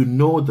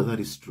 that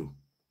is true.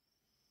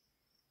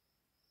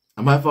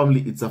 And my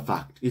family, it's a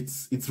fact.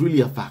 It's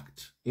really a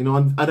fact.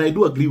 And I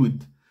do agree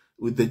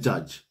with the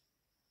judge.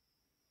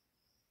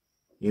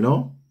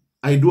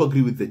 I do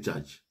agree with the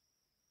judge.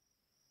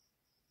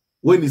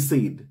 When he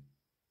said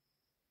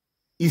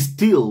he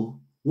still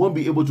won't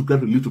be able to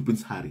grant relief to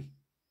Prince Harry.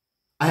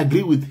 I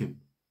agree with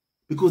him.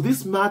 Because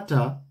this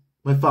matter,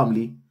 my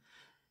family,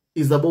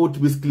 is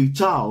about basically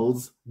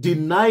Charles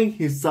denying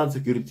his son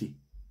security.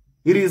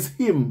 It is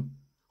him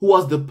who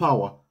has the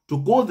power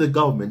to call the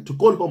government, to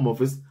call Home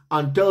Office,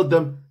 and tell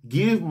them,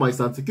 give my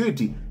son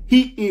security.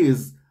 He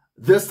is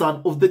the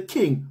son of the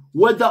king.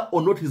 Whether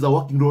or not he's a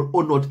working role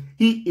or not,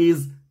 he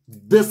is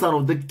the son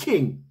of the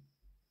king.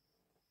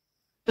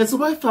 And so,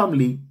 my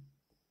family,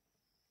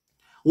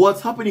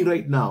 what's happening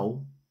right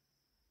now,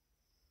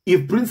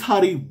 if Prince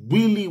Harry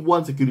really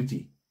wants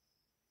security,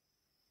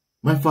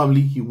 my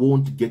family, he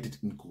won't get it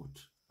in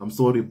court. I'm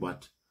sorry,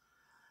 but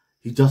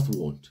he just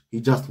won't. He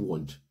just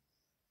won't.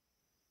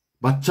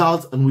 But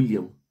Charles and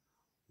William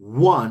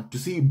want to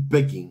see him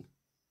begging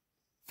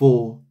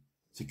for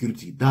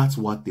security. That's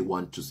what they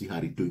want to see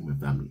Harry doing, my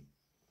family.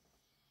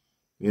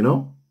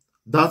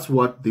 That's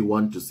what they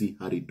want to see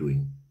Harry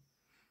doing,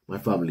 my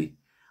family.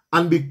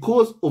 And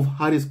because of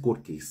Harry's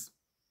court case,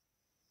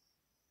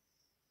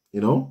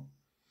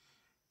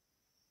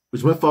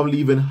 which my family,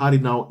 even Harry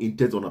now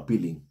intends on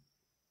appealing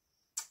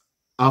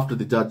after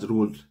the judge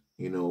ruled,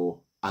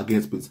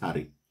 against Prince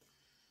Harry,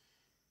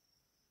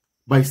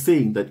 by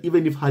saying that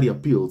even if Harry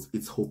appeals,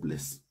 it's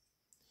hopeless.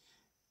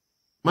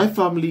 My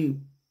family,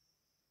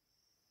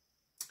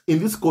 in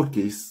this court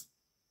case,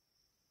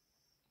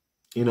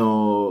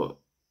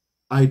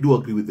 I do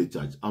agree with the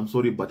judge. I'm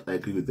sorry, but I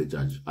agree with the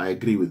judge. I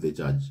agree with the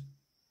judge.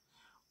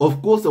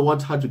 Of course, I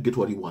want her to get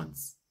what he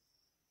wants.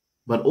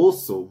 But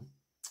also,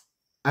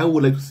 I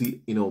would like to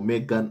see,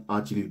 Meghan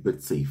Archie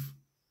Lilibet safe.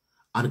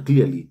 And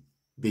clearly,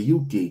 the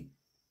UK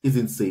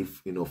isn't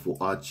safe, for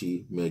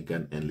Archie,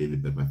 Meghan, and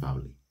Lilibet, my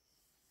family.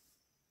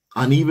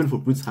 And even for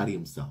Prince Harry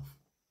himself.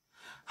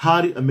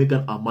 Harry and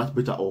Meghan are much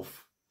better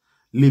off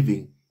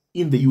living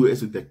in the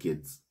US with their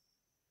kids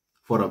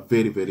for a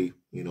very, very,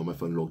 my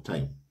friend, long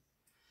time.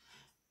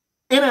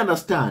 And I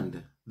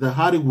understand that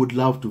Harry would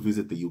love to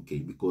visit the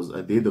UK because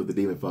at the end of the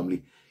day, my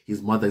family,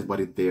 his mother is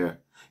buried there.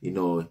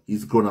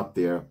 He's grown up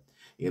there.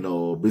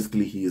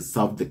 Basically he has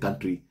served the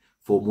country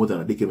for more than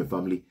a decade, my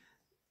family.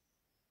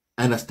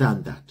 I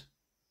understand that.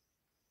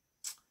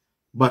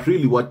 But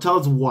really what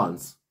Charles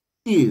wants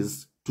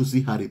is to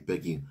see Harry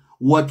begging.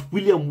 What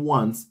William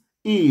wants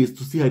is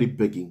to see Harry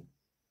begging.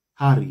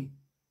 Harry,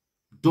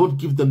 don't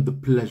give them the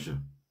pleasure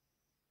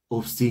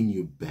of seeing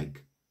you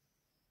beg.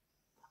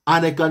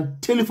 And I can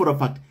tell you for a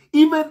fact,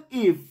 even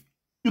if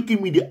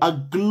UK media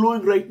are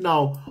glowing right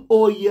now,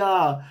 oh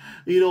yeah,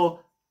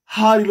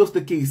 Harry lost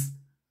the case.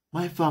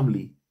 My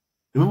family,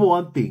 remember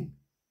one thing,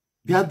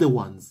 they are the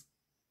ones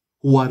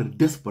who are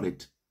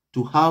desperate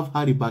to have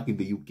Harry back in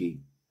the UK.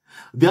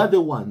 They are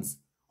the ones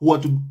who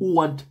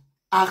want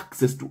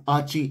access to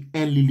Archie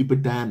and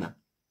Lilibet Diana.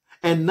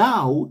 And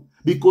now,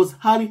 because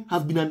Harry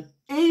has been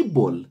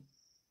unable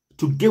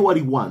to get what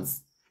he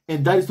wants,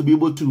 and that is to be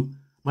able to,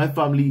 my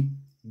family,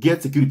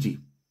 get security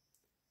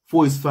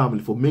for his family,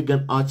 for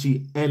Meghan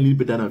Archie and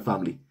Lilibet Diana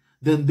family,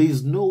 then there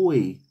is no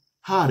way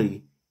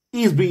Harry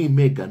is bringing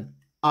Meghan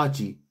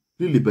Archie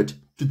Lilibet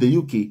to the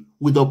UK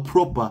with a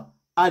proper,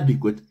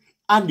 adequate,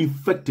 and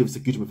effective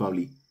security, my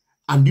family.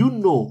 And you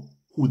know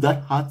who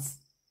that hurts?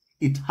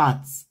 It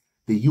hurts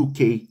the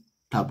UK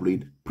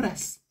tabloid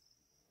press.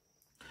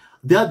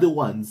 They are the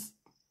ones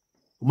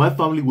who my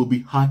family will be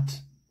hurt,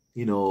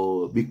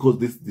 because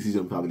this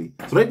decision, family.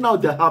 So right now,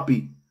 they're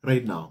happy.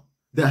 Right now,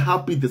 they're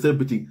happy, they're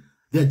celebrating,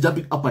 they're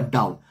jumping up and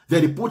down,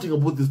 they're reporting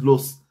about this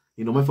loss,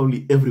 my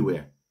family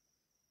everywhere.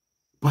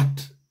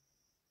 But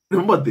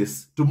remember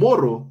this,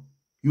 tomorrow,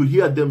 you'll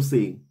hear them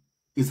saying,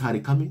 is Harry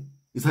coming?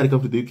 Is Harry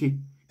coming to the UK?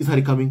 Is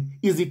Harry coming?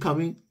 Is he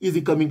coming? Is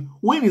he coming?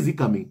 When is he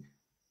coming?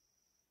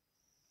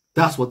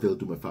 That's what they'll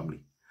do, my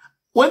family.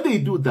 When they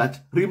do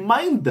that,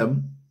 remind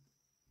them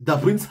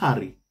that Prince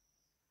Harry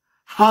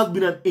has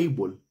been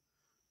unable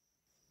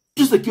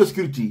to secure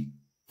security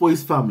for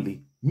his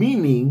family,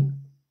 meaning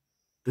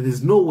that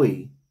there's no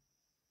way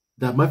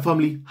that my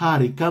family,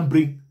 Harry, can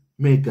bring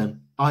Meghan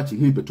Archie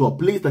Lilibet to a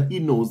place that he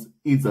knows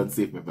is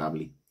unsafe, my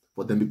family,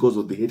 for them because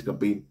of the hate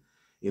campaign,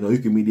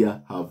 UK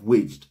media have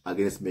waged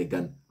against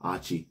Meghan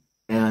Archie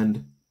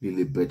and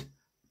Lilibet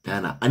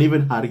Diana, and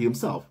even Harry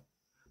himself.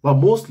 But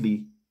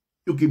mostly,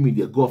 UK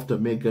media go after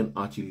Meghan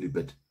Archie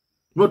Lilibet.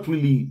 Not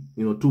really,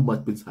 too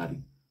much Prince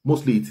Harry.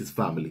 Mostly it's his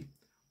family.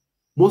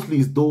 Mostly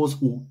it's those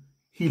who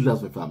he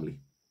loves, my family.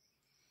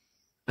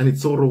 And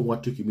it's so wrong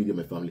what UK media,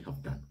 my family,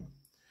 have done.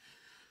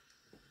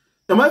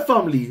 Now, my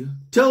family,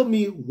 tell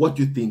me what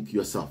you think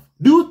yourself.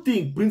 Do you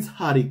think Prince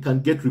Harry can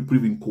get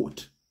reprieve in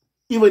court,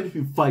 even if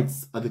he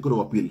fights at the Court of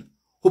Appeal,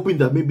 hoping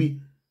that maybe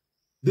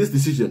this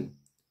decision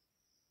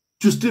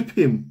to strip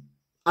him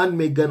and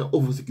Meghan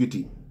of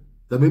security,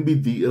 that maybe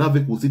the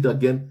Ravik will sit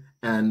again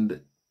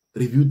and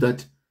review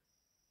that,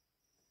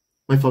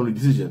 my family,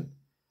 decision?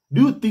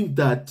 Do you think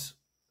that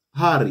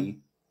Harry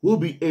will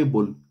be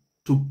able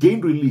to gain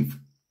relief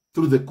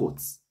through the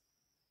courts?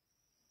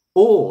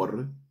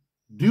 Or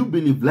do you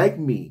believe, like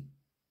me,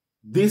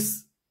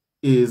 this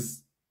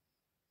is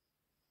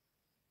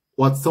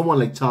what someone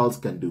like Charles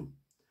can do?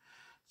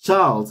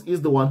 Charles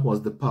is the one who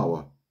has the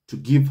power to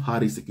give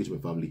Harry security,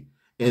 my family,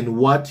 and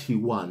what he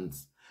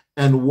wants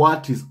and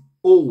what he's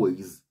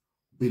always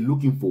been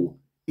looking for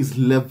is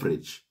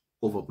leverage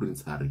over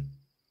Prince Harry.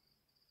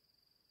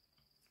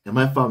 And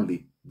my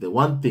family, the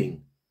one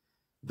thing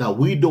that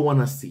we don't want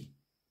to see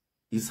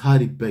is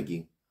Harry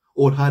begging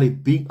or Harry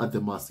being at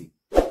the mercy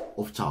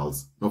of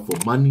Charles, not for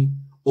money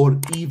or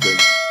even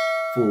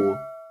for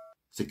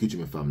security,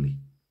 my family.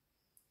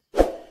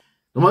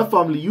 Now, my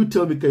family, you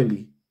tell me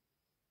kindly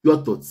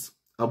your thoughts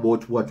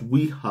about what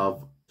we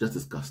have just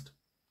discussed.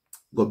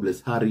 God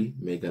bless Harry,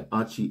 Meghan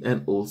Archie,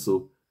 and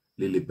also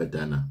Lilibet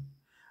Diana.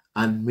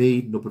 And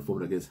may no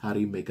perform against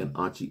Harry, Meghan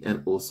Archie,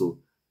 and also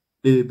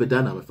Lilibet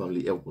Diana, my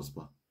family, ever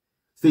prosper.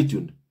 Stay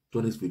tuned to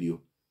our next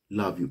video.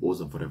 Love you,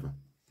 awesome forever.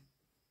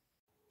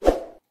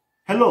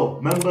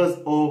 Hello, members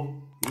of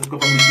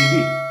Zasco Family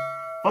TV.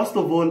 First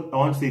of all, I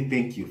want to say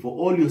thank you for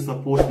all your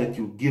support that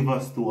you give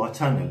us to our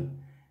channel.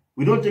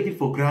 We don't take it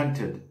for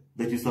granted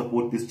that you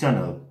support this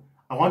channel.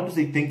 I want to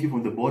say thank you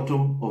from the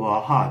bottom of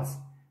our hearts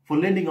for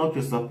lending out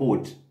your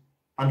support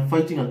and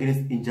fighting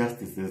against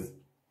injustices,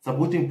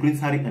 supporting Prince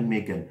Harry and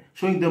Meghan,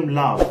 showing them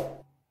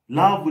love.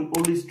 Love will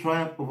always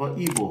triumph over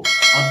evil,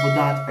 and for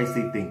that I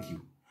say thank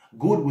you.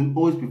 Good will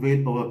always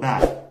prevail over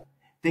bad.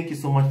 Thank you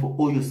so much for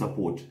all your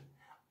support.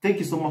 Thank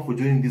you so much for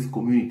joining this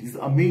community, this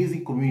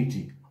amazing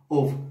community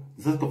of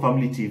Zasco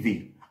Family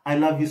TV. I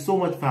love you so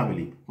much,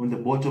 family, from the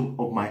bottom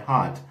of my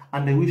heart,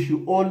 and I wish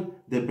you all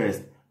the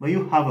best. May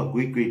you have a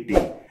great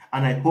day,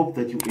 and I hope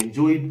that you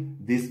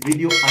enjoyed this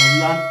video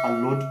and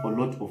learned a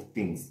lot of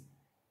things.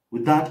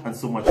 With that and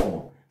so much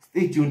more,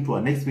 stay tuned to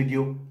our next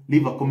video.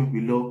 Leave a comment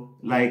below,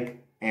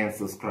 like, and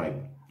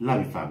subscribe.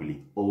 Love you,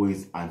 family,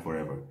 always and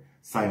forever.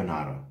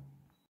 Sayonara.